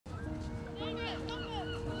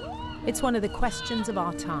It's one of the questions of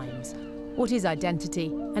our times. What is identity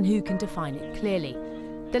and who can define it clearly?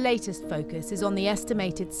 The latest focus is on the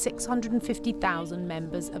estimated 650,000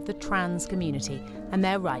 members of the trans community and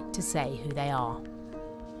their right to say who they are.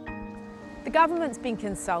 The government's been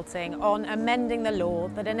consulting on amending the law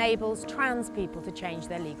that enables trans people to change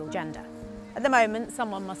their legal gender. At the moment,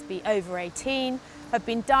 someone must be over 18, have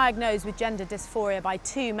been diagnosed with gender dysphoria by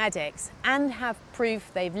 2 medics and have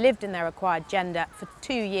proof they've lived in their acquired gender for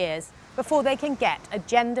 2 years before they can get a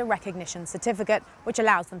gender recognition certificate which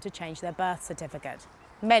allows them to change their birth certificate.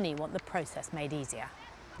 Many want the process made easier.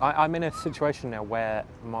 I'm in a situation now where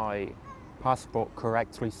my passport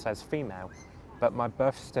correctly says female, but my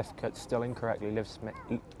birth certificate still incorrectly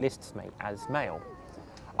lists me as male.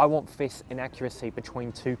 I want this inaccuracy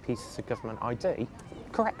between 2 pieces of government ID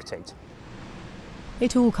corrected.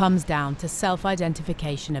 It all comes down to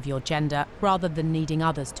self-identification of your gender rather than needing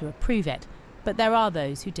others to approve it. But there are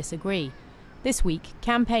those who disagree. This week,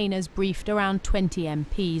 campaigners briefed around 20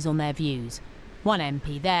 MPs on their views. One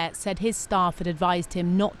MP there said his staff had advised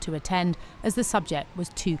him not to attend as the subject was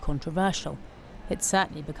too controversial. It's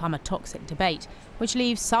certainly become a toxic debate, which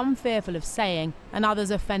leaves some fearful of saying and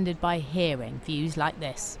others offended by hearing views like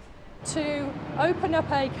this. To open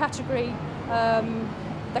up a category,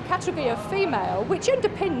 the category of female, which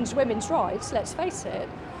underpins women's rights, let's face it,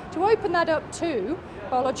 to open that up to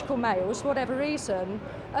biological males, for whatever reason,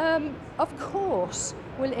 of course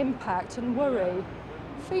will impact and worry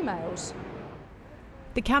females.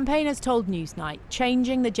 The campaigners told Newsnight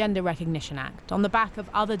changing the Gender Recognition Act on the back of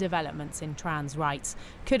other developments in trans rights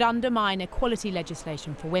could undermine equality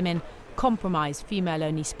legislation for women, compromise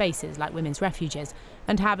female-only spaces like women's refuges,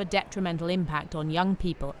 and have a detrimental impact on young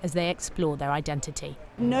people as they explore their identity.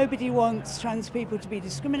 Nobody wants trans people to be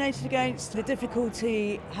discriminated against. The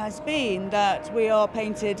difficulty has been that we are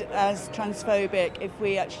painted as transphobic if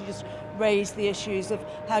we actually just raise the issues of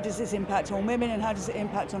how does this impact on women and how does it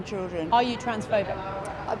impact on children. Are you transphobic?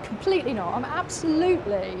 Completely not. I'm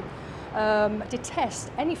absolutely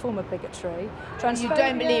detest any form of bigotry. You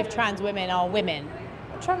don't believe trans women are women?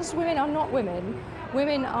 Trans women are not women.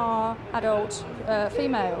 Women are adult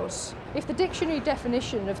females. If the dictionary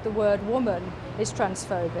definition of the word woman is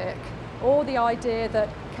transphobic, or the idea that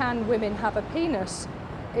can women have a penis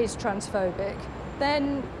is transphobic,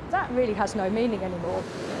 then that really has no meaning anymore.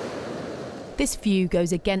 This view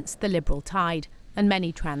goes against the liberal tide, and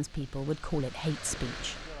many trans people would call it hate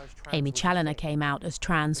speech. Amy Challoner came out as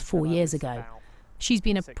trans 4 years ago. She's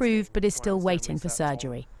been approved but is still waiting for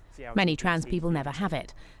surgery. Many trans people never have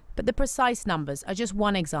it, but the precise numbers are just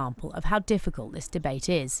one example of how difficult this debate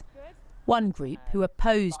is. One group, who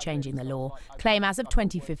oppose changing the law, claim as of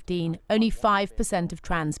 2015 only 5% of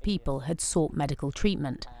trans people had sought medical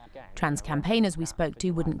treatment. Trans campaigners we spoke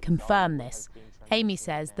to wouldn't confirm this. Amy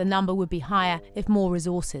says the number would be higher if more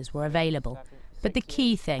resources were available. But the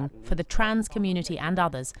key thing for the trans community and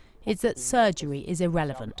others is that surgery is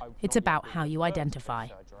irrelevant. It's about how you identify.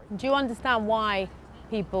 Do you understand why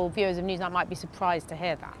people, viewers of Newsnight, might be surprised to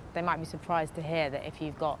hear that? They might be surprised to hear that if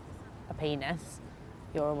you've got a penis,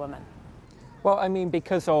 you're a woman. Well, I mean,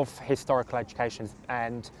 because of historical education,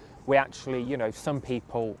 and we actually, you know, some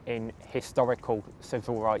people in historical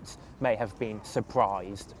civil rights may have been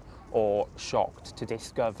surprised or shocked to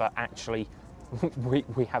discover actually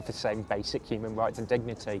we have the same basic human rights and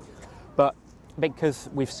dignity. But because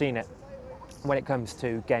we've seen it when it comes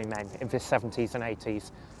to gay men in the 70s and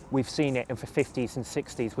 80s, we've seen it in the 50s and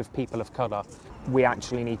 60s with people of colour, we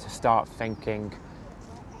actually need to start thinking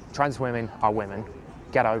trans women are women,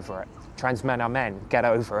 get over it. Trans men are men, get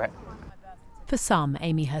over it. For some,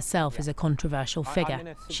 Amy herself is a controversial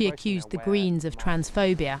figure. She accused the Greens of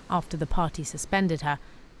transphobia after the party suspended her.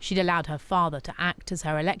 She'd allowed her father to act as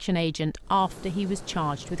her election agent after he was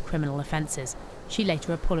charged with criminal offences. She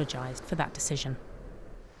later apologised for that decision.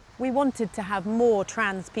 We wanted to have more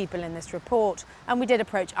trans people in this report, and we did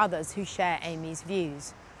approach others who share Amy's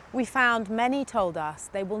views. We found many told us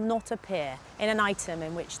they will not appear in an item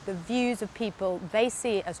in which the views of people they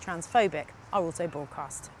see as transphobic are also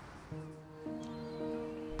broadcast.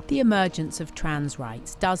 The emergence of trans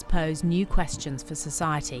rights does pose new questions for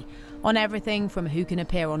society on everything from who can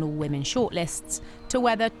appear on all women shortlists to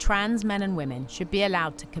whether trans men and women should be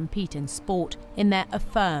allowed to compete in sport in their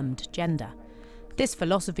affirmed gender. This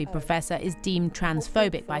philosophy professor is deemed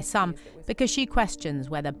transphobic by some because she questions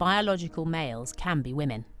whether biological males can be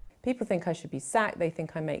women. People think I should be sacked. They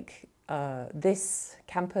think I make this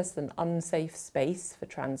campus an unsafe space for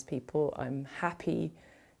trans people. I'm happy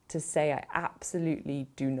to say I absolutely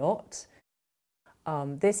do not.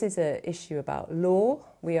 This is an issue about law.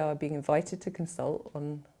 We are being invited to consult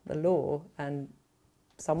on the law, and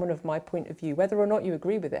someone of my point of view, whether or not you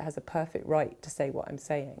agree with it, has a perfect right to say what I'm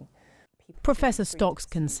saying. Professor Stock's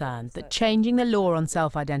concerned that changing the law on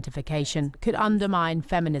self-identification could undermine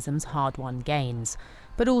feminism's hard-won gains,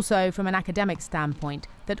 but also from an academic standpoint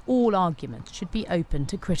that all arguments should be open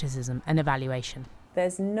to criticism and evaluation.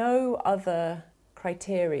 There's no other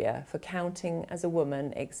criteria for counting as a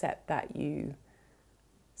woman except that you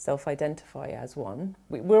self-identify as one.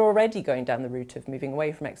 We're already going down the route of moving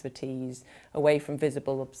away from expertise, away from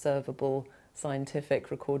visible, observable, scientific,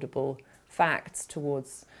 recordable facts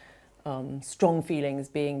towards strong feelings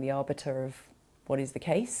being the arbiter of what is the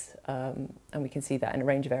case. And we can see that in a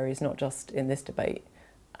range of areas, not just in this debate.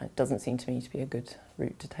 It doesn't seem to me to be a good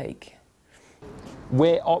route to take.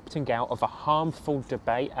 We're opting out of a harmful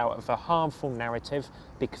debate, out of a harmful narrative,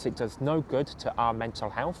 because it does no good to our mental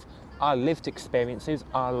health, our lived experiences,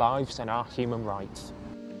 our lives and our human rights.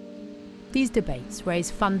 These debates raise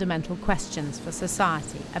fundamental questions for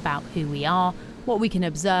society about who we are, what we can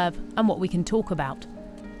observe and what we can talk about.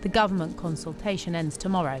 The government consultation ends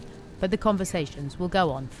tomorrow, but the conversations will go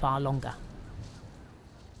on far longer.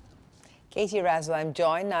 Katie Razzall, I'm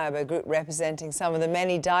joined now by a group representing some of the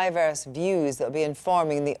many diverse views that will be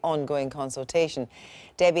informing the ongoing consultation.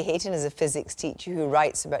 Debbie Hayton is a physics teacher who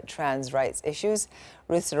writes about trans rights issues.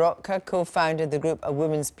 Ruth Soroka co-founded the group A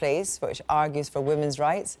Woman's Place, which argues for women's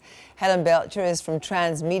rights. Helen Belcher is from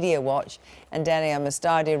Trans Media Watch, and Dania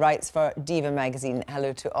Mustadi writes for Diva magazine.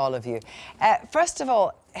 Hello to all of you. First of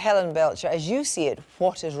all, Helen Belcher, as you see it,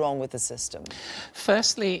 what is wrong with the system?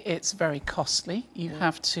 Firstly, it's very costly. You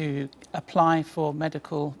have to apply for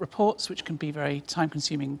medical reports, which can be very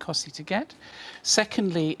time-consuming and costly to get.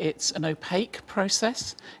 Secondly, it's an opaque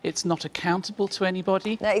process. It's not accountable to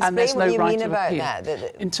anybody. Now, and there's no explain what you right mean of about appeal.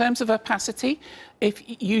 that. In terms of opacity, if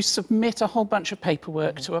you submit a whole bunch of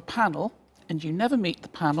paperwork to a panel, and you never meet the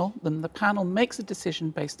panel, then the panel makes a decision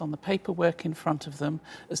based on the paperwork in front of them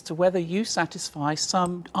as to whether you satisfy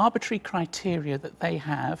some arbitrary criteria that they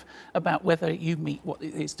have about whether you meet what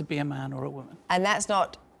it is to be a man or a woman. And that's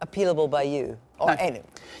not appealable by you or No. anyone?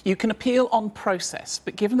 You can appeal on process,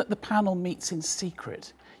 but given that the panel meets in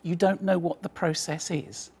secret, you don't know what the process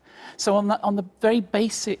is. So on the very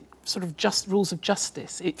basic sort of just rules of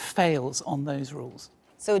justice, it fails on those rules.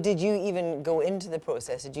 So did you even go into the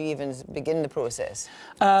process? Did you even begin the process?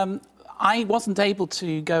 I wasn't able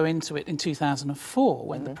to go into it in 2004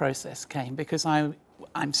 when the process came because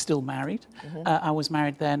I'm still married. I was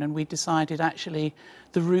married then, and we decided actually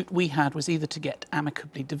the route we had was either to get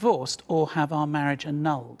amicably divorced or have our marriage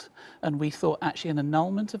annulled. And we thought actually an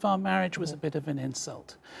annulment of our marriage was a bit of an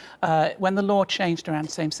insult. When the law changed around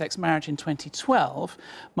same-sex marriage in 2012,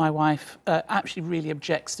 my wife actually really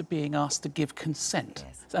objects to being asked to give consent.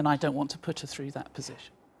 Yes. And I don't want to put her through that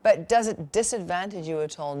position. But does it disadvantage you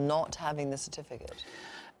at all not having the certificate?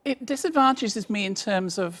 It disadvantages me in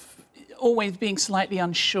terms of always being slightly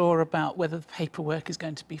unsure about whether the paperwork is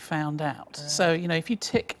going to be found out. So, you know, if you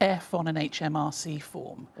tick F on an HMRC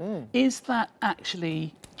form, is that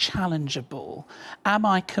actually challengeable? Am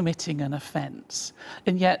I committing an offence?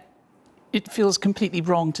 And yet it feels completely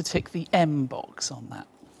wrong to tick the M box on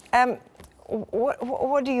that.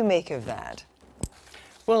 What do you make of that?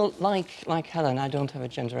 Well, like Helen, I don't have a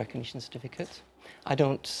gender recognition certificate.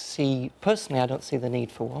 Personally, I don't see the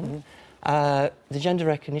need for one. The gender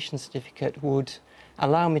recognition certificate would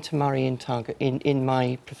allow me to marry in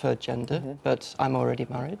my preferred gender, but I'm already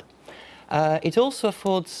married. It also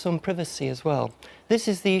affords some privacy as well. This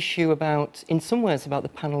is the issue in some ways, about the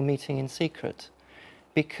panel meeting in secret,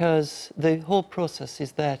 because the whole process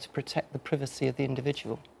is there to protect the privacy of the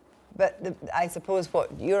individual. But I suppose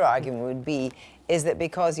what your argument would be is that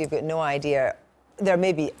because you've got no idea, there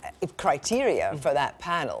may be criteria for that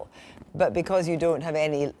panel, but because you don't have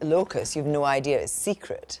any locus, you've no idea it's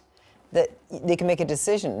secret, that they can make a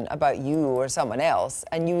decision about you or someone else,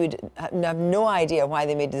 and you would have no idea why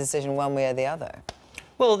they made the decision one way or the other.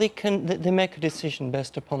 Well, they make a decision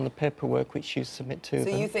based upon the paperwork which you submit to them.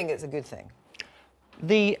 So you think it's a good thing?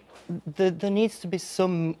 There needs to be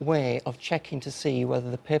some way of checking to see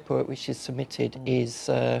whether the paperwork which is submitted is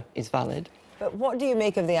valid. But what do you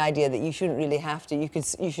make of the idea that you shouldn't really have to,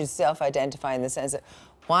 you should self-identify in the sense that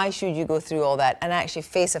why should you go through all that and actually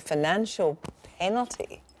face a financial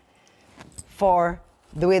penalty for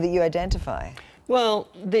the way that you identify? Well,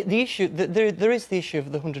 the issue, there is the issue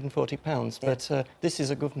of the £140, but this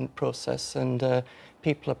is a government process, and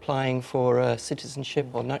people applying for citizenship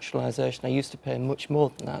or naturalisation are used to paying much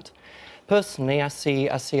more than that. Personally, I see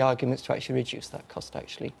arguments to actually reduce that cost,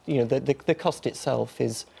 actually. You know, the cost itself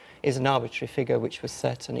is an arbitrary figure which was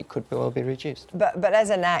set, and it could well be reduced. But as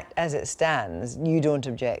an act, as it stands, you don't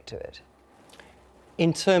object to it?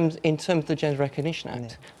 in terms of the Gender Recognition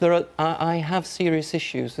Act, I have serious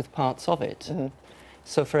issues with parts of it.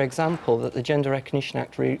 So, for example, that the Gender Recognition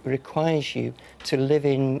Act requires you to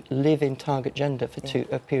live in target gender for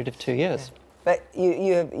a period of 2 years. But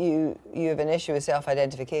you have an issue with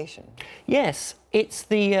self-identification. Yes,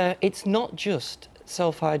 it's not just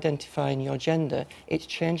self-identifying your gender; it's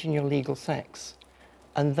changing your legal sex,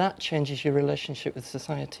 and that changes your relationship with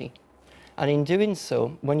society. And in doing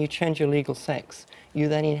so, when you change your legal sex, you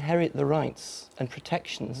then inherit the rights and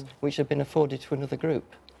protections which have been afforded to another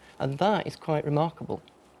group. And that is quite remarkable.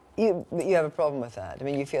 You have a problem with that? I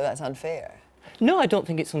mean, you feel that's unfair? No, I don't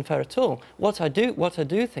think it's unfair at all. What I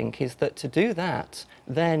do think is that to do that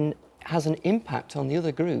then has an impact on the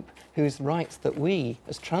other group whose rights that we,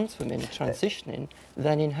 as trans women transitioning,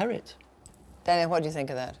 then inherit. Daniel, what do you think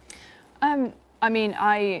of that? I mean,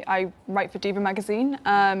 I write for Diva magazine,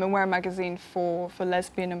 and we're a magazine for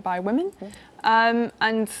lesbian and bi women.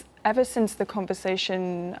 And ever since the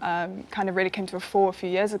conversation kind of really came to the fore a few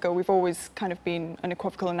years ago, we've always kind of been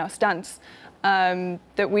unequivocal in our stance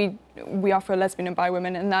that we are for lesbian and bi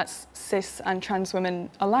women, and that's cis and trans women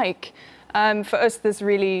alike. For us, there's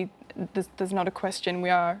not a question. We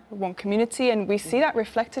are one community, and we see that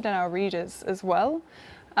reflected in our readers as well.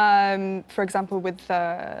 For example, with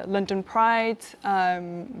London Pride,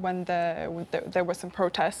 when there were some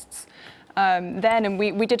protests then, and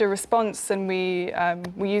we did a response, and we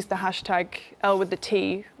used the hashtag #L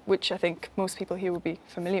which I think most people here will be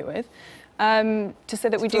familiar with, to say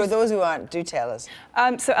that we do... For those who aren't, do tell us.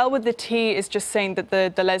 So #L is just saying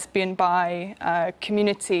that the lesbian bi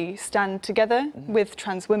community stand together with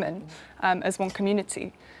trans women as one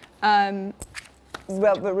community.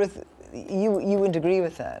 Well, but Ruth, you wouldn't agree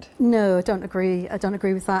with that? No, I don't agree. I don't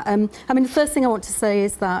agree with that. I mean, the first thing I want to say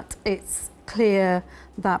is that it's clear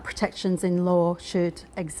that protections in law should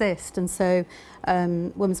exist, and so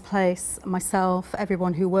Women's Place, myself,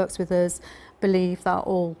 everyone who works with us, believe that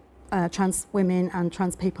all trans women and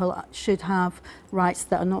trans people should have rights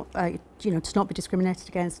that are not, to not be discriminated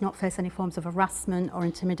against, not face any forms of harassment or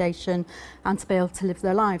intimidation, and to be able to live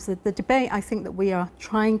their lives. The debate I think that we are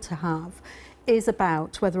trying to have is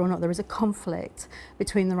about whether or not there is a conflict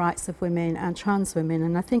between the rights of women and trans women.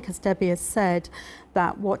 And I think, as Debbie has said,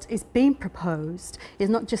 that what is being proposed is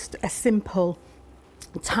not just a simple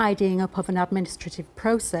tidying up of an administrative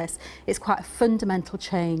process. It's quite a fundamental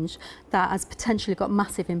change that has potentially got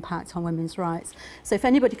massive impact on women's rights. So if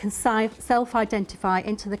anybody can self-identify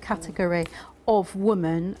into the category of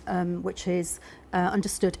woman, which is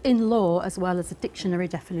understood in law as well as a dictionary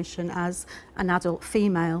definition as an adult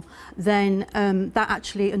female, then that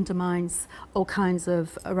actually undermines all kinds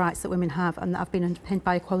of rights that women have and that have been underpinned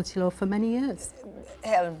by equality law for many years.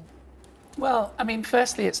 Helen. Well, I mean,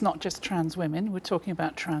 firstly, it's not just trans women. We're talking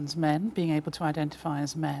about trans men being able to identify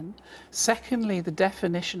as men. Secondly, the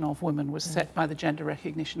definition of woman was set by the Gender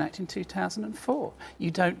Recognition Act in 2004.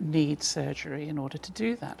 You don't need surgery in order to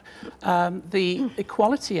do that. The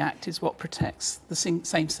Equality Act is what protects the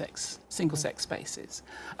same-sex, single-sex spaces.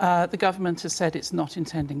 The government has said it's not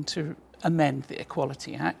intending to amend the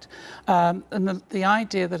Equality Act. And the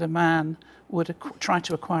idea that a man would try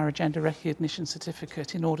to acquire a gender recognition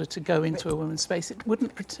certificate in order to go into a woman's space, it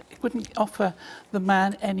wouldn't offer the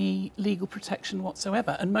man any legal protection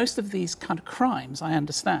whatsoever. And most of these kind of crimes, I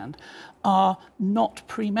understand, are not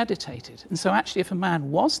premeditated. And so actually, if a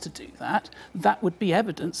man was to do that, that would be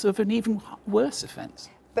evidence of an even worse offence.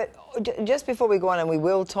 But just before we go on, and we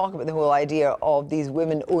will talk about the whole idea of these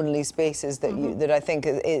women-only spaces that that I think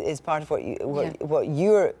is part of what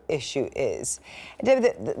your issue is.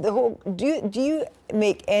 David, the whole do you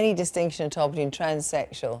make any distinction at all between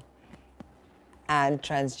transsexual and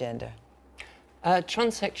transgender?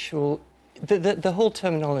 Transsexual, the whole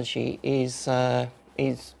terminology is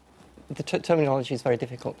terminology is very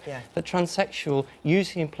difficult. Yeah. But transsexual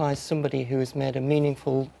usually implies somebody who has made a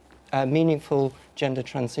meaningful gender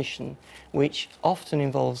transition, which often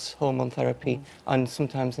involves hormone therapy and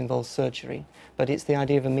sometimes involves surgery. But it's the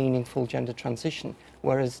idea of a meaningful gender transition,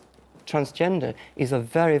 whereas transgender is a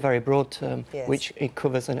very, very broad term, which it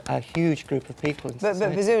covers a huge group of people in society.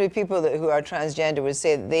 But presumably people who are transgender would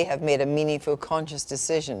say that they have made a meaningful, conscious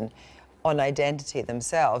decision on identity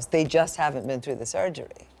themselves. They just haven't been through the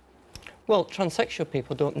surgery. Well, transsexual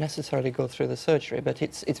people don't necessarily go through the surgery, but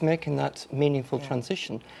it's making that meaningful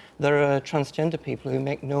transition. There are transgender people who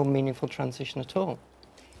make no meaningful transition at all.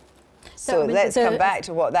 So let's come back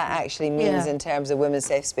to what that actually means in terms of women's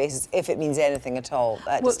safe spaces, if it means anything at all,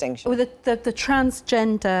 that distinction. Well, the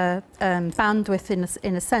transgender bandwidth,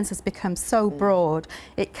 in a sense, has become so broad,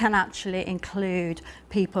 it can actually include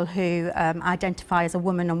people who identify as a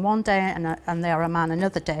woman on one day and they are a man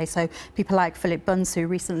another day. So people like Philip Bunce, who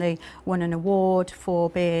recently won an award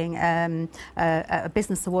for being a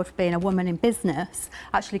business award for being a woman in business,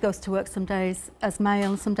 actually goes to work some days as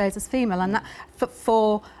male and some days as female, and that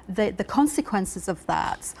for the consequences of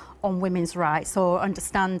that on women's rights, or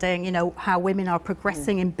understanding, you know, how women are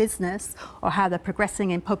progressing in business or how they're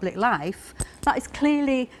progressing in public life, that is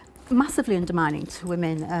clearly massively undermining to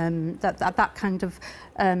women. That kind of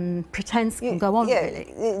pretense can go on,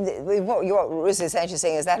 really. What Ruth is essentially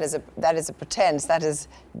saying is that is a pretense. That is,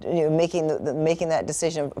 you know, making that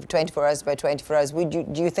decision of 24 hours by 24 hours. Do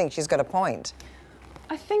you think she's got a point?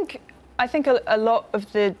 I think a lot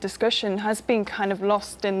of the discussion has been kind of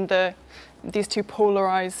lost in these two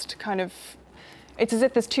polarised kind of. It's as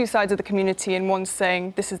if there's two sides of the community, and one's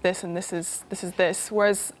saying this is this and this is this.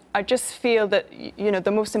 Whereas I just feel that, you know,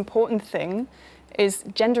 the most important thing is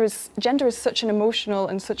gender is such an emotional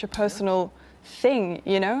and such a personal thing,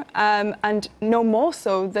 you know, and no more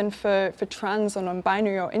so than for trans or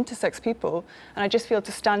non-binary or intersex people. And I just feel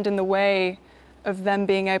to stand in the way of them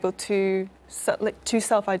being able to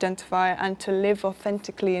self-identify and to live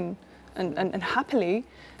authentically and happily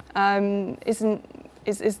is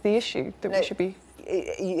the issue that we should be.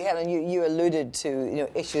 Helen, you alluded to, you know,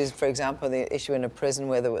 issues, for example, the issue in a prison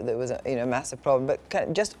where there was a massive problem.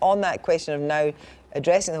 But just on that question of now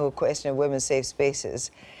addressing the whole question of women's safe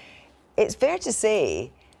spaces, it's fair to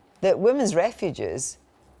say that women's refuges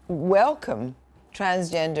welcome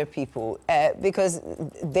transgender people because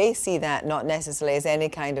they see that not necessarily as any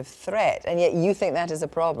kind of threat, and yet you think that is a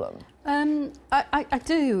problem. I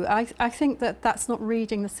do. I think that that's not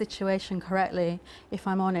reading the situation correctly, if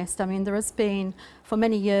I'm honest. I mean, there has been, for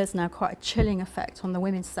many years now, quite a chilling effect on the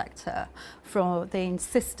women's sector for the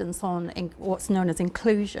insistence on what's known as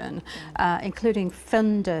inclusion, including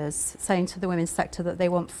funders saying to the women's sector that they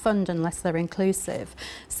won't fund unless they're inclusive,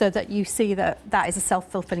 so that you see that is a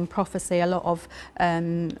self-fulfilling prophecy. A lot of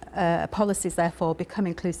policies, therefore, become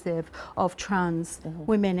inclusive of trans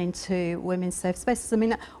women into women's safe spaces. I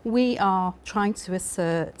mean, we are trying to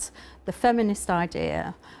assert the feminist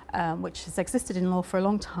idea, which has existed in law for a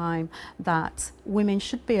long time, that women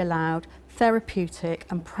should be allowed therapeutic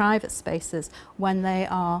and private spaces when they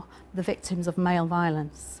are the victims of male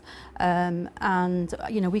violence. And,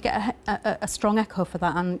 you know, we get a strong echo for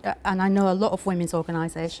that. And I know a lot of women's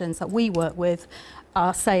organisations that we work with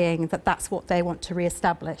are saying that that's what they want to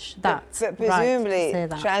re-establish. But presumably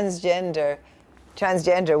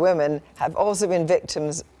transgender women have also been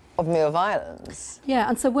victims of male violence. Yeah,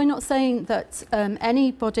 and so we're not saying that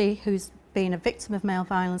anybody who's been a victim of male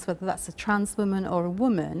violence, whether that's a trans woman or a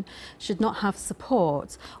woman, should not have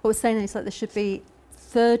support. What we're saying is that there should be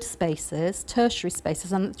third spaces, tertiary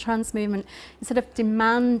spaces, and the trans movement, instead of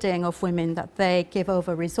demanding of women that they give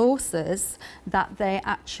over resources, that they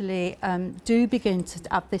actually do begin to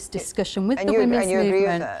have this discussion with the women's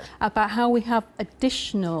movement about how we have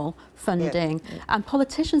additional funding, and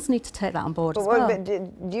politicians need to take that on board as well. But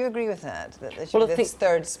do you agree with that, that there should be this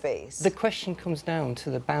third space? The question comes down to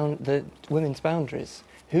the women's boundaries.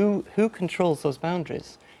 Who controls those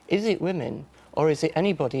boundaries? Is it women? Or is it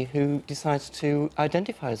anybody who decides to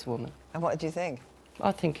identify as a woman? And what do you think?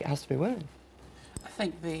 I think it has to be women. I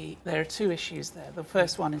think there are two issues there. The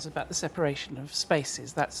first one is about the separation of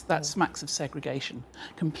spaces. That smacks of segregation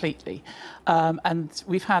completely. And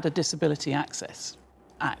we've had a Disability Access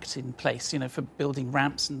Act in place, you know, for building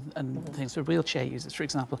ramps and things for wheelchair users, for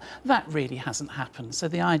example. That really hasn't happened. So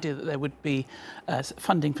the idea that there would be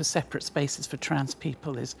funding for separate spaces for trans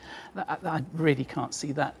people is, I really can't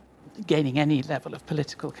see that gaining any level of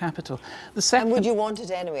political capital. The second, and would you want it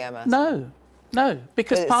anyway, I'm asking? No,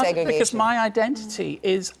 because because my identity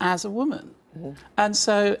is as a woman, and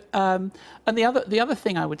so and the other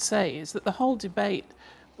thing I would say is that the whole debate,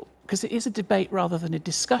 because it is a debate rather than a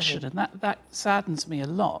discussion, and that saddens me a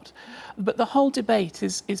lot. But the whole debate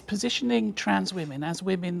is positioning trans women as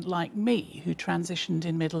women like me who transitioned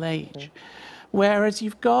in middle age. Whereas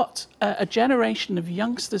you've got a generation of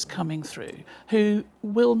youngsters coming through who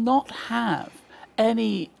will not have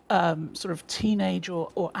any sort of teenage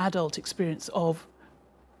or adult experience of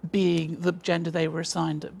being the gender they were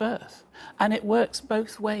assigned at birth. And it works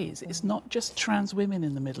both ways. It's not just trans women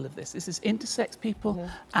in the middle of this. This is intersex people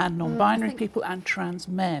and non-binary people and trans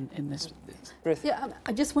men in this. Yeah,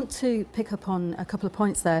 I just want to pick up on a couple of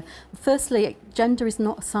points there. Firstly, gender is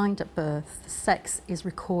not assigned at birth, sex is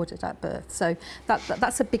recorded at birth. So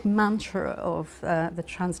that's a big mantra of the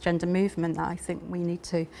transgender movement that I think we need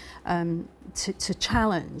to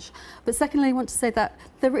challenge. But secondly, I want to say that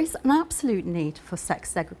there is an absolute need for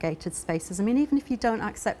sex-segregated spaces. I mean, even if you don't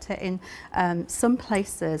accept it in some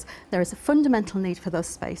places, there is a fundamental need for those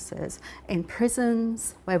spaces in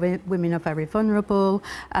prisons, where women are very vulnerable,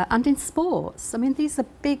 and in sports. I mean, these are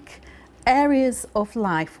big areas of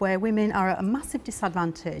life where women are at a massive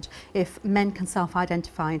disadvantage if men can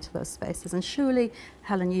self-identify into those spaces. And surely,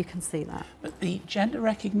 Helen, you can see that. But the Gender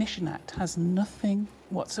Recognition Act has nothing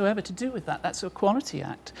whatsoever to do with that. That's an Equality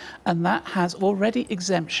Act, and that has already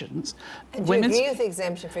exemptions. And do you agree with the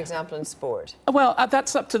exemption, for example, in sport? Well,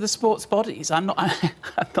 that's up to the sports bodies. I'm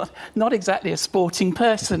not exactly a sporting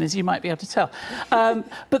person, as you might be able to tell.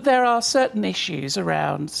 But there are certain issues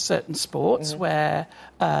around certain sports where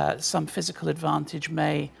some physical advantage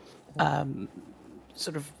may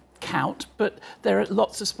sort of count, but there are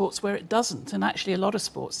lots of sports where it doesn't. And actually a lot of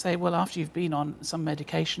sports say, well, after you've been on some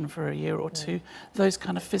medication for a year or two, those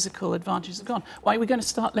kind of physical advantages are gone. Why are we going to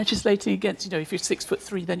start legislating against, you know, if you're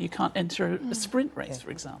 6'3", then you can't enter a sprint race,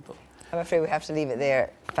 for example? I'm afraid we have to leave it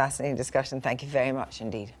there. Fascinating discussion. Thank you very much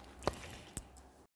indeed.